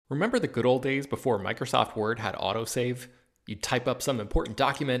Remember the good old days before Microsoft Word had autosave? You'd type up some important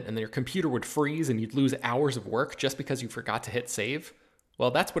document and then your computer would freeze and you'd lose hours of work just because you forgot to hit save?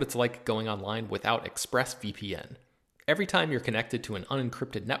 Well, that's what it's like going online without ExpressVPN. Every time you're connected to an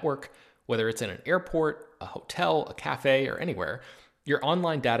unencrypted network, whether it's in an airport, a hotel, a cafe, or anywhere, your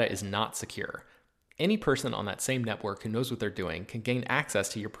online data is not secure. Any person on that same network who knows what they're doing can gain access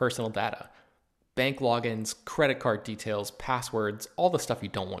to your personal data. Bank logins, credit card details, passwords, all the stuff you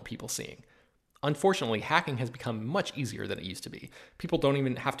don't want people seeing. Unfortunately, hacking has become much easier than it used to be. People don't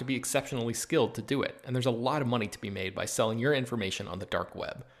even have to be exceptionally skilled to do it, and there's a lot of money to be made by selling your information on the dark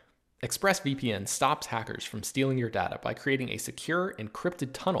web. ExpressVPN stops hackers from stealing your data by creating a secure, encrypted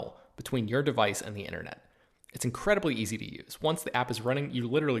tunnel between your device and the internet. It's incredibly easy to use. Once the app is running, you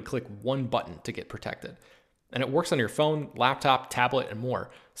literally click one button to get protected. And it works on your phone, laptop, tablet, and more,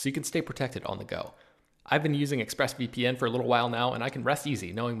 so you can stay protected on the go. I've been using ExpressVPN for a little while now, and I can rest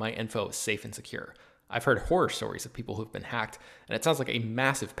easy knowing my info is safe and secure. I've heard horror stories of people who've been hacked, and it sounds like a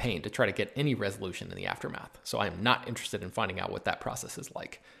massive pain to try to get any resolution in the aftermath, so I am not interested in finding out what that process is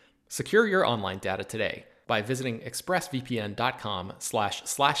like. Secure your online data today by visiting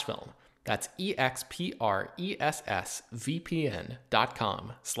expressvpn.com/film. That's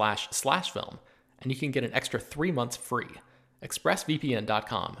expressvpn.com//film. And you can get an extra 3 months free.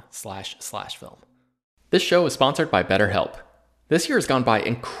 expressvpn.com//film. This show is sponsored by BetterHelp. This year has gone by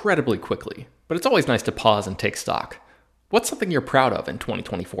incredibly quickly, but it's always nice to pause and take stock. What's something you're proud of in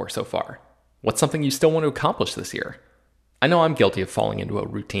 2024 so far? What's something you still want to accomplish this year? I know I'm guilty of falling into a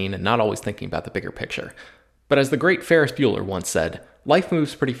routine and not always thinking about the bigger picture. But as the great Ferris Bueller once said, life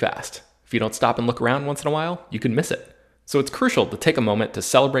moves pretty fast. If you don't stop and look around once in a while, you can miss it. So it's crucial to take a moment to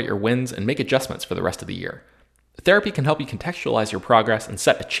celebrate your wins and make adjustments for the rest of the year. Therapy can help you contextualize your progress and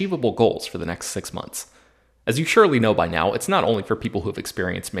set achievable goals for the next 6 months. As you surely know by now, it's not only for people who have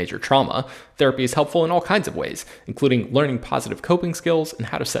experienced major trauma. Therapy is helpful in all kinds of ways, including learning positive coping skills and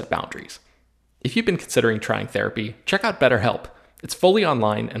how to set boundaries. If you've been considering trying therapy, check out BetterHelp. It's fully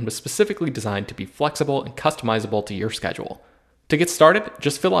online and was specifically designed to be flexible and customizable to your schedule. To get started,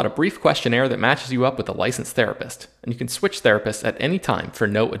 just fill out a brief questionnaire that matches you up with a licensed therapist, and you can switch therapists at any time for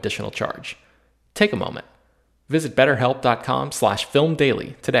no additional charge. Take a moment. Visit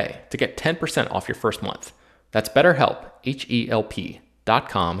betterhelp.com/filmdaily today to get 10% off your first month. That's BetterHelp,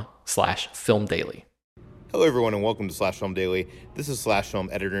 HELP.com/filmdaily. Hello, everyone, and welcome to Slash Film Daily. This is Slash Film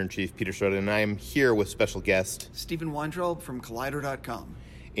Editor-in-Chief Peter Schroeder, and I am here with special guest Stephen Weintraub from Collider.com.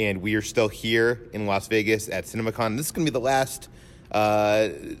 And we are still here in Las Vegas at CinemaCon. This is going to be the last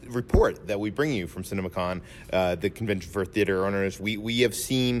report that we bring you from CinemaCon, the convention for theater owners. We have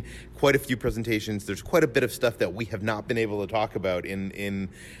seen quite a few presentations. There's quite a bit of stuff that we have not been able to talk about in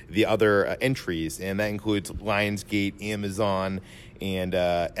the other entries, and that includes Lionsgate, Amazon, and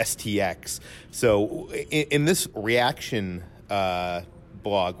STX. So in this reaction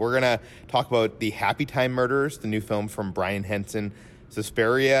blog, we're going to talk about The Happy Time Murders, the new film from Brian Henson,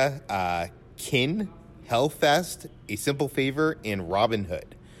 Suspiria, Kin, Hellfest, A Simple Favor, and Robin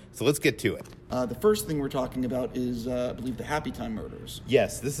Hood. So let's get to it. The first thing we're talking about is, I believe, The Happy Time Murders.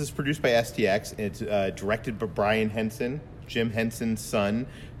 Yes, this is produced by STX. It's directed by Brian Henson, Jim Henson's son,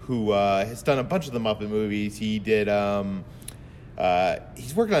 who has done a bunch of the Muppet movies. He did...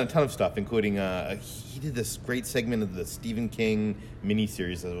 he's working on a ton of stuff, including he did this great segment of the Stephen King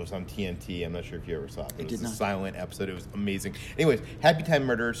miniseries that was on TNT. I'm not sure if you ever saw it. It was a silent episode. It was amazing. Anyways, Happy Time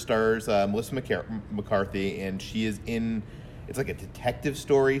Murder stars Melissa McCarthy, and she is in... It's like a detective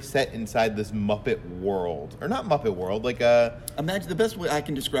story set inside this Muppet world. Or not Muppet world, like a... Imagine, the best way I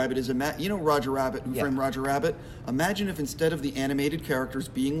can describe it is, you know Roger Rabbit, Who Framed Roger Rabbit? Imagine if instead of the animated characters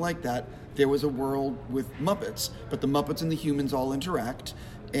being like that, there was a world with Muppets, but the Muppets and the humans all interact,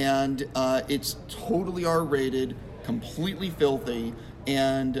 and it's totally R-rated, completely filthy,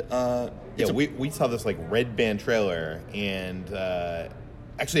 and... we saw this like red band trailer, and...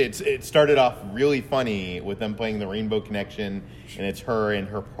 Actually, it started off really funny with them playing the Rainbow Connection, and it's her and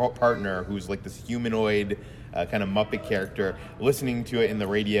her partner, who's like this humanoid kind of Muppet character, listening to it in the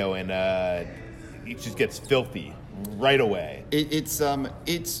radio, and it just gets filthy right away. It's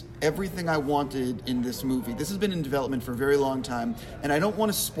everything I wanted in this movie. This has been in development for a very long time, and I don't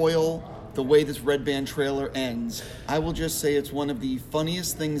want to spoil the way this Red Band trailer ends. I will just say it's one of the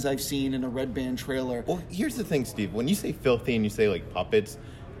funniest things I've seen in a Red Band trailer. Well, here's the thing, Steve. When you say filthy and you say, like, puppets,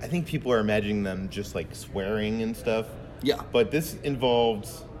 I think people are imagining them just, like, swearing and stuff. Yeah. But this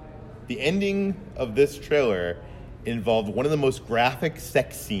involves... The ending of this trailer involved one of the most graphic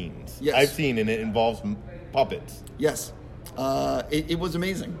sex scenes I've seen, and it involves puppets. Yes. It was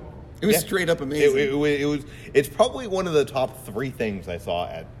amazing. It was straight up amazing. It's probably one of the top 3 things I saw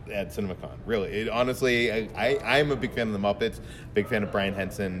at CinemaCon. Really, honestly, I'm a big fan of the Muppets, big fan of Brian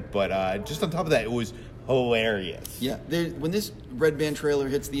Henson, but just on top of that, it was hilarious. Yeah, when this Red Band trailer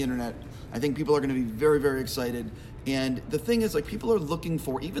hits the internet, I think people are going to be very, very excited. And the thing is, like, people are looking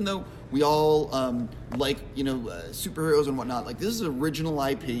for, even though we all like, superheroes and whatnot, like, this is original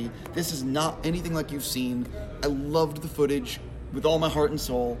IP. This is not anything like you've seen. I loved the footage with all my heart and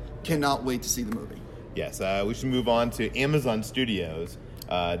soul. Cannot wait to see the movie. Yes, we should move on to Amazon Studios.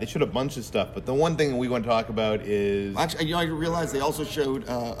 They showed a bunch of stuff, but the one thing we want to talk about is... Actually, I realized they also showed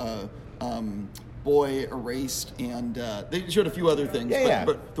Boy Erased, and they showed a few other things.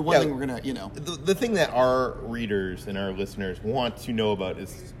 But the one thing we're going to, The thing that our readers and our listeners want to know about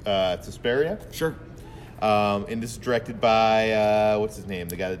is Suspiria. Sure. And this is directed by, what's his name?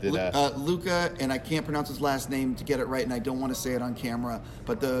 The guy that did... Luca, and I can't pronounce his last name to get it right, and I don't want to say it on camera,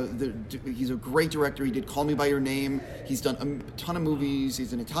 but he's a great director. He did Call Me By Your Name. He's done a ton of movies.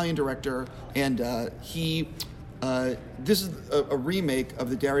 He's an Italian director, and this is a remake of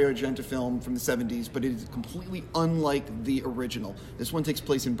the Dario Argento film from the 70s, but it is completely unlike the original. This one takes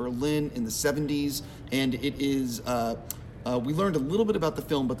place in Berlin in the 70s, and it is... we learned a little bit about the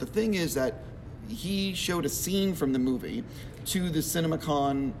film, but the thing is that he showed a scene from the movie to the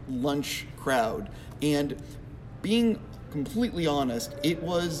CinemaCon lunch crowd, and being completely honest, it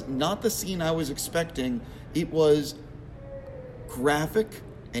was not the scene I was expecting. It was graphic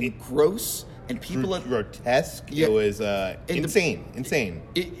and gross, and people grotesque. Yeah, it was insane.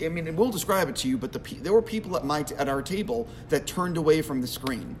 We'll describe it to you, but there were people at our table that turned away from the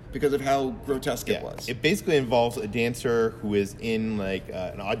screen because of how grotesque it was. It basically involves a dancer who is in like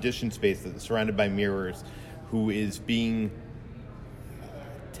an audition space that's surrounded by mirrors, who is being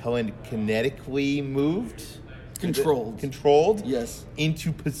telekinetically moved, controlled, yes,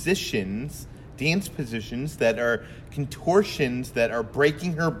 into dance positions that are contortions that are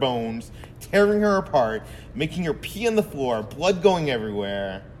breaking her bones, tearing her apart, making her pee on the floor, blood going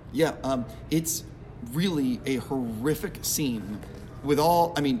everywhere. Yeah, it's really a horrific scene.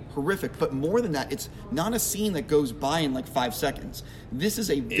 Horrific, but more than that, it's not a scene that goes by in like 5 seconds. This is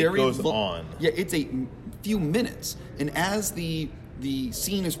it goes on. Yeah, it's a few minutes, and as the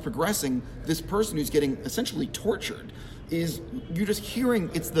scene is progressing, this person who's getting essentially tortured you're just hearing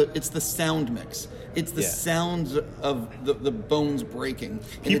it's the sound mix. It's the sounds of the bones breaking.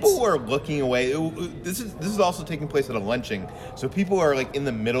 People are looking away. This is also taking place at a lunching, so people are like in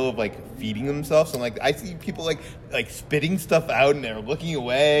the middle of like feeding themselves, and like I see people like spitting stuff out, and they're looking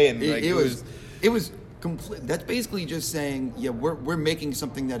away, and like it was complete. That's basically just saying, we're making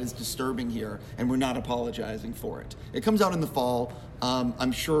something that is disturbing here, and we're not apologizing for it. It comes out in the fall.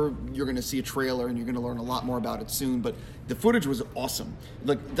 I'm sure you're going to see a trailer, and you're going to learn a lot more about it soon. But the footage was awesome.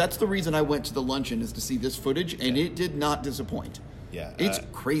 Like, that's the reason I went to the luncheon, is to see this footage, and it did not disappoint. Yeah, it's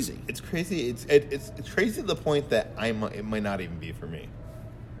crazy. It's crazy. It's crazy to the point that it might not even be for me.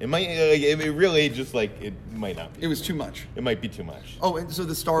 It might. It really just it might not be. It was too much. It might be too much. Oh, and so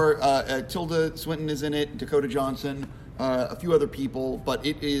the star Tilda Swinton is in it. Dakota Johnson, a few other people, but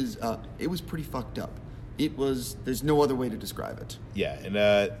it was pretty fucked up. There's no other way to describe it. Yeah, and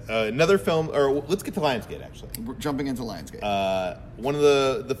another film, or let's get to Lionsgate, actually. We're jumping into Lionsgate. One of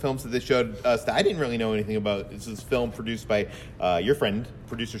the films that they showed us that I didn't really know anything about is this film produced by your friend,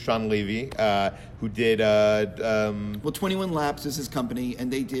 producer Sean Levy, who did... 21 Laps is his company,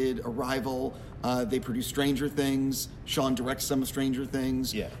 and they did Arrival. They produced Stranger Things. Sean directs some of Stranger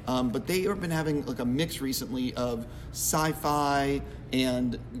Things. Yeah. But they have been having like a mix recently of sci-fi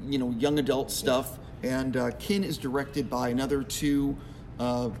and young adult stuff. And Kin is directed by another two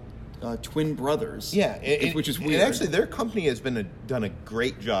twin brothers. Yeah, which is weird. And actually, their company has done a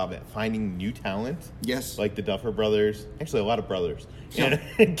great job at finding new talent. Yes, like the Duffer Brothers. Actually, a lot of brothers, yeah.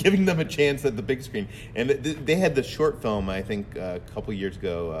 And giving them a chance at the big screen. And they had the short film, I think, a couple years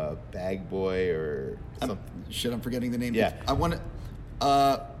ago, Bag Boy or something. I'm forgetting the name. Yeah, I want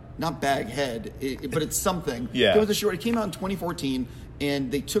to. Not Baghead, but it's something. Yeah, it was a short. It came out in 2014.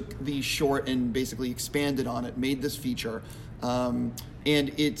 And they took the short and basically expanded on it, made this feature, and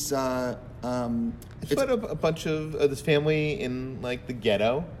it's about a bunch of this family in like the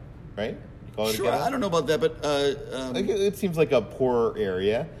ghetto, right? You call it sure, a ghetto? I don't know about that, but it seems like a poor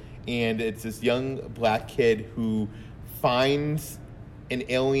area, and it's this young black kid who finds an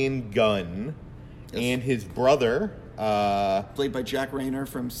alien gun, and his brother, played by Jack Rayner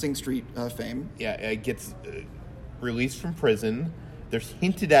from Sing Street fame, gets released from prison. There's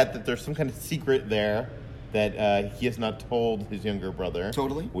hinted at that there's some kind of secret there that he has not told his younger brother.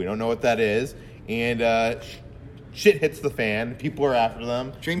 Totally. We don't know what that is. And shit hits the fan. People are after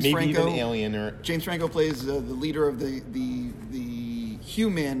them. James Maybe Franco, even Alien. Or James Franco plays the leader of the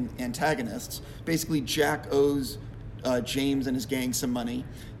human antagonists. Basically, Jack owes James and his gang some money,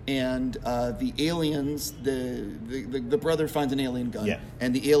 and the aliens, the brother finds an alien gun, Yeah.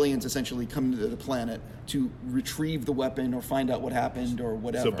 and the aliens essentially come to the planet to retrieve the weapon or find out what happened or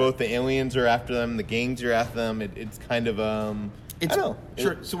whatever. so both the aliens are after them, the gangs are after them. It's kind of I don't know.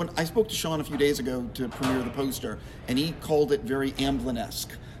 Sure. So when I spoke to Sean a few days ago to premiere the poster, and he called it very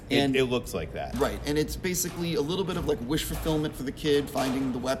Amblin-esque. And It looks like that. right, and it's basically a little bit of like wish fulfillment for the kid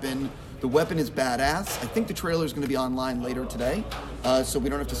finding the weapon. The weapon is badass. I think the trailer is going to be online later today, so we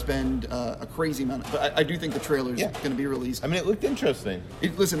don't have to spend a crazy amount. But I do think the trailer is Yeah. going to be released. I mean, it looked interesting.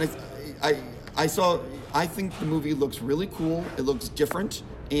 Listen, I saw. I think the movie looks really cool. It looks different,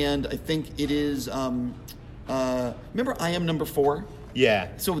 and I think it is. Remember, I Am Number 4. Yeah.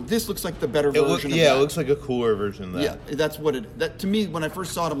 So this looks like the better It version of that. yeah, it looks like a cooler version of that. Yeah, that's what it. That to me, when I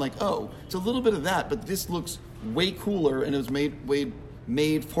first saw it, I'm like, oh, it's a little bit of that, but this looks way cooler, and it was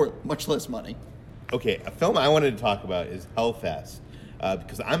made for much less money. Okay, a film I wanted to talk about is Hellfest.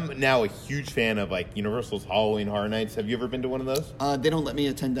 Because I'm now a huge fan of like Universal's Halloween Horror Nights. Have you ever been to one of those? They don't let me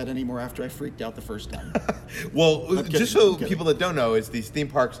attend that anymore after I freaked out the first time. Well, kidding, just so I'm kidding. people that don't know, is these theme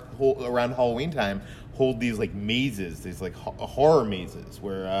parks around Halloween time hold these like mazes, these like horror mazes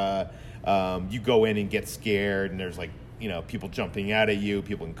where you go in and get scared, and there's like people jumping out at you,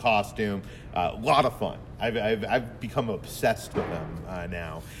 people in costume. A lot of fun. I've become obsessed with them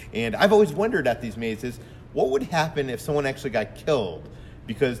now, and I've always wondered at these mazes, what would happen if someone actually got killed?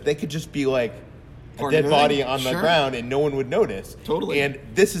 Because they could just be like a Part of dead the body thing. on the Sure. ground, and no one would notice. Totally. And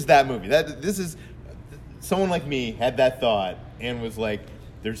this is that movie. This is someone like me had that thought and was like,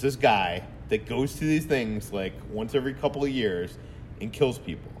 there's this guy that goes to these things like once every couple of years and kills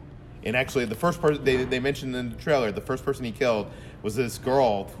people. And actually, the first person they mentioned in the trailer, the first person he killed was this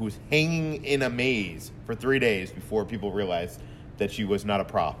girl who was hanging in a maze for 3 days before people realized that she was not a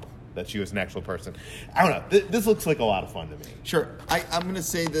prop, that she was an actual person. I don't know. This looks like a lot of fun to me. Sure. I'm going to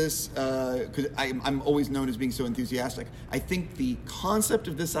say this because I'm always known as being so enthusiastic. I think the concept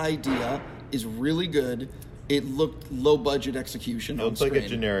of this idea is really good. It looked low-budget execution It on looks like screen. a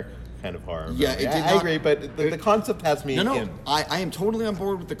generic kind of horror. Yeah, movie. it did I not- agree, but the concept has me No, in. I am totally on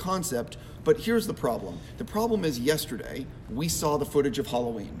board with the concept, but here's the problem. The problem is yesterday we saw the footage of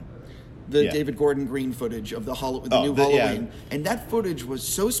Halloween. The Yeah. David Gordon Green footage of the Oh, new yeah. Halloween. And that footage was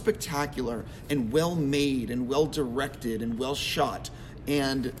so spectacular and well made and well directed and well shot.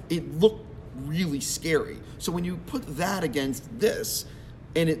 And it looked really scary. So when you put that against this,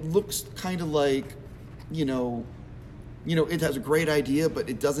 and it looks kind of like, it has a great idea, but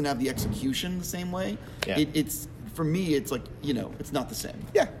it doesn't have the execution the same way. Yeah. It's for me, it's like, it's not the same.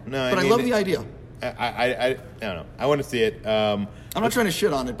 Yeah, no, But I love the idea. I don't know. I want to see it. I'm not trying to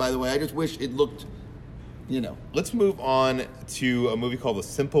shit on it, by the way. I just wish it looked, Let's move on to a movie called A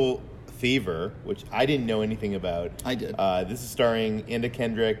Simple Favor, which I didn't know anything about. I did. This is starring Anna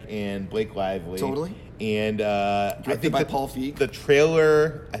Kendrick and Blake Lively. Totally. And I think by Paul Feig. The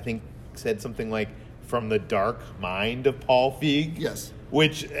trailer, I think, said something like "From the Dark Mind of Paul Feig." Yes.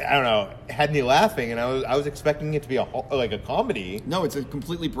 Which I don't know had me laughing, and I was expecting it to be a comedy. No, it's a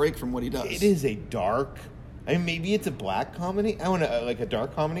completely break from what he does. It is a dark. I mean, maybe it's a black comedy. I want to like a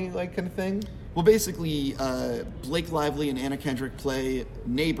dark comedy like kind of thing. Well, basically, Blake Lively and Anna Kendrick play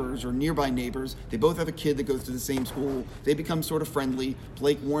neighbors or nearby neighbors. They both have a kid that goes to the same school. They become sort of friendly.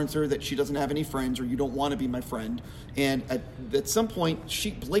 Blake warns her that she doesn't have any friends, or you don't want to be my friend. And at some point,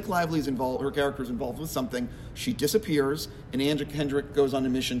 Blake Lively is involved. Her character is involved with something. She disappears, and Anna Kendrick goes on a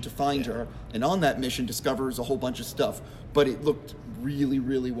mission to find her. And on that mission, discovers a whole bunch of stuff. But it looked really,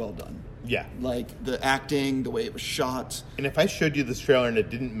 really well done. Yeah. Like the acting, the way it was shot. And if I showed you this trailer and it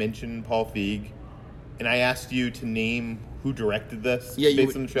didn't mention Paul Feig, and I asked you to name who directed this Yeah,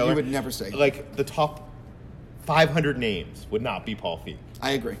 based on the trailer, you would never say. Like the top 500 names would not be Paul Feig.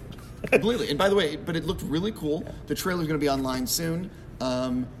 I agree. Completely. And by the way, but it looked really cool. The trailer's going to be online soon.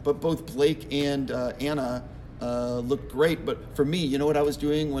 But both Blake and Anna looked great. But for me, you know what I was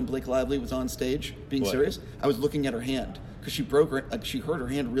doing when Blake Lively was on stage, being What? serious? I was looking at her hand because she hurt her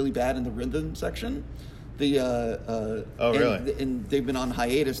hand really bad in the rhythm section. Oh, really? And they've been on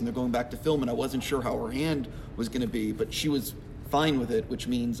hiatus and they're going back to film, and I wasn't sure how her hand was going to be, but she was fine with it, which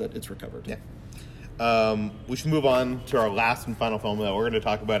means that it's recovered. Yeah. We should move on to our last and final film that we're going to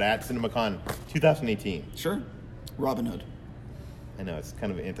talk about at CinemaCon 2018. Sure. Robin Hood. I know, it's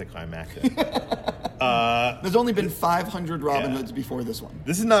kind of anticlimactic. There's only been 500 Robin Yeah. Hoods before this one.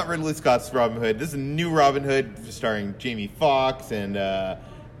 This is not Ridley Scott's Robin Hood. This is a new Robin Hood starring Jamie Foxx, and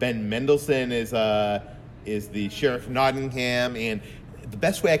Ben Mendelsohn is is the Sheriff of Nottingham, and the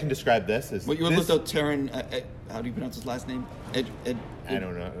best way I can describe this is Well, you looked up Taron. How do you pronounce his last name? I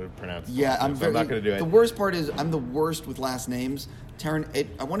don't know how to pronounce it. Yeah, I'm not going to do it. The worst part is I'm the worst with last names. Taron.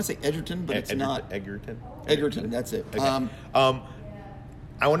 I want to say Edgerton, but it's not. Egerton. Egerton. That's it. Okay.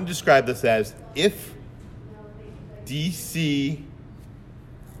 I want to describe this as if DC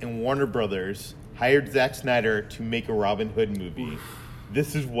and Warner Brothers hired Zack Snyder to make a Robin Hood movie.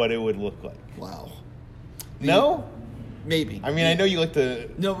 This is what it would look like. Wow. No? Maybe. I mean, I know you like to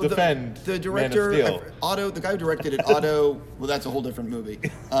defend the director, Man of Steel. Otto, the guy who directed it, Otto. Well, that's a whole different movie.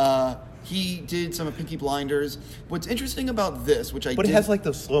 He did some of Peaky Blinders. What's interesting about this, which it has like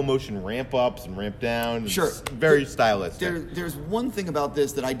those slow motion ramp ups and ramp downs. Sure, it's very stylistic. There's one thing about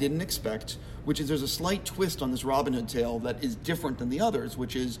this that I didn't expect, which is there's a slight twist on this Robin Hood tale that is different than the others,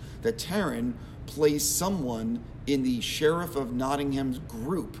 which is that Taron plays someone in the Sheriff of Nottingham's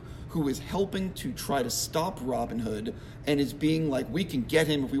group who is helping to try to stop Robin Hood and is being like, we can get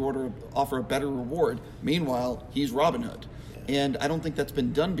him if we offer a better reward. Meanwhile, he's Robin Hood. And I don't think that's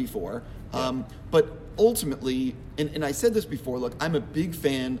been done before. Yeah. But ultimately, and I said this before, look, I'm a big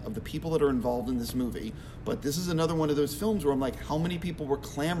fan of the people that are involved in this movie, but this is another one of those films where I'm like, how many people were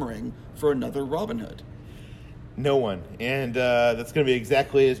clamoring for another Robin Hood? No one. And that's going to be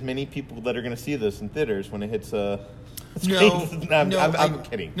exactly as many people that are going to see this in theaters when it hits... I'm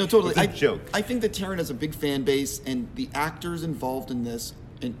kidding. No, totally. It's a joke. I think that Taron has a big fan base, and the actors involved in this,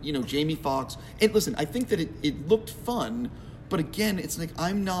 and Jamie Foxx. And listen, I think that it looked fun, but again, it's like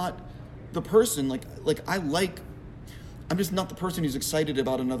I'm not the person. I'm just not the person who's excited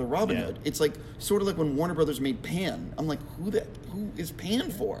about another Robin Hood. It's like sort of like when Warner Brothers made Pan. I'm like, who is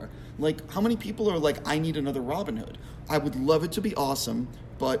Pan for? Like, how many people are like, I need another Robin Hood? I would love it to be awesome,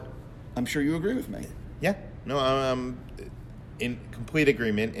 but I'm sure you agree with me. Yeah. No, I'm in complete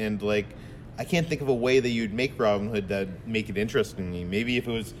agreement, and I can't think of a way that you'd make Robin Hood that make it interesting to me. Maybe if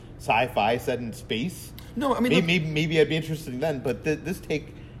it was sci-fi set in space. No, I mean maybe I'd be interested in that. But this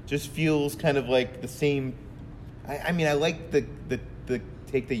take just feels kind of like the same. I mean, I like the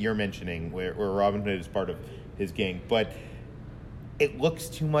take that you're mentioning, where Robin Hood is part of his gang, but it looks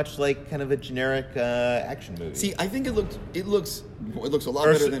too much like kind of a generic action movie. See, I think it looks a lot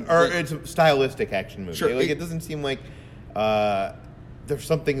better than... it's a stylistic action movie. Sure. It doesn't seem like there's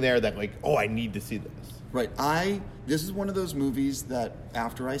something there that I need to see this. Right. This is one of those movies that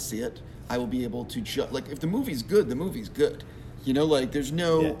after I see it, I will be able to if the movie's good, the movie's good. There's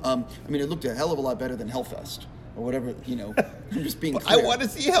no... Yeah. I mean, it looked a hell of a lot better than Hellfest. Or whatever, I'm just being Well, clear. I want to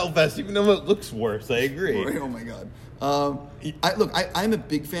see Hellfest, even though it looks worse. I agree. Oh my God. I'm a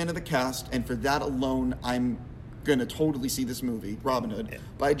big fan of the cast, and for that alone, I'm going to totally see this movie, Robin Hood. Yeah.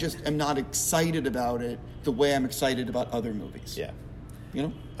 But I just am not excited about it the way I'm excited about other movies. Yeah.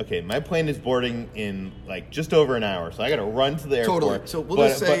 Okay, my plane is boarding in just over an hour, so I got to run to the airport.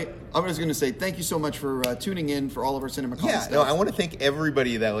 Totally. So I was going to say thank you so much for tuning in for all of our CinemaCon stuff. No, I want to thank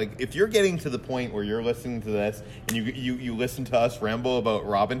everybody that if you're getting to the point where you're listening to this and you listen to us ramble about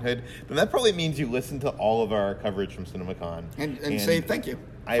Robin Hood, then that probably means you listen to all of our coverage from CinemaCon and say thank you.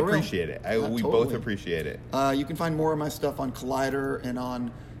 I appreciate it. We both appreciate it. You can find more of my stuff on Collider and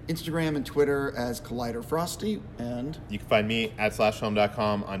on Instagram and Twitter as Collider Frosty, and you can find me at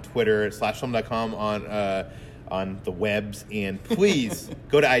slashfilm.com on Twitter, slashfilm.com on the webs, and please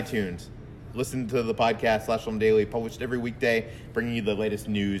go to iTunes, listen to the podcast Slash Film Daily, published every weekday, bringing you the latest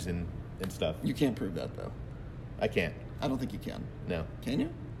news and stuff. You can't prove that though. I can't. I don't think you can. No. Can you?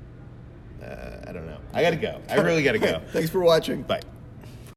 I don't know. I gotta go. I really gotta go. Thanks for watching. Bye.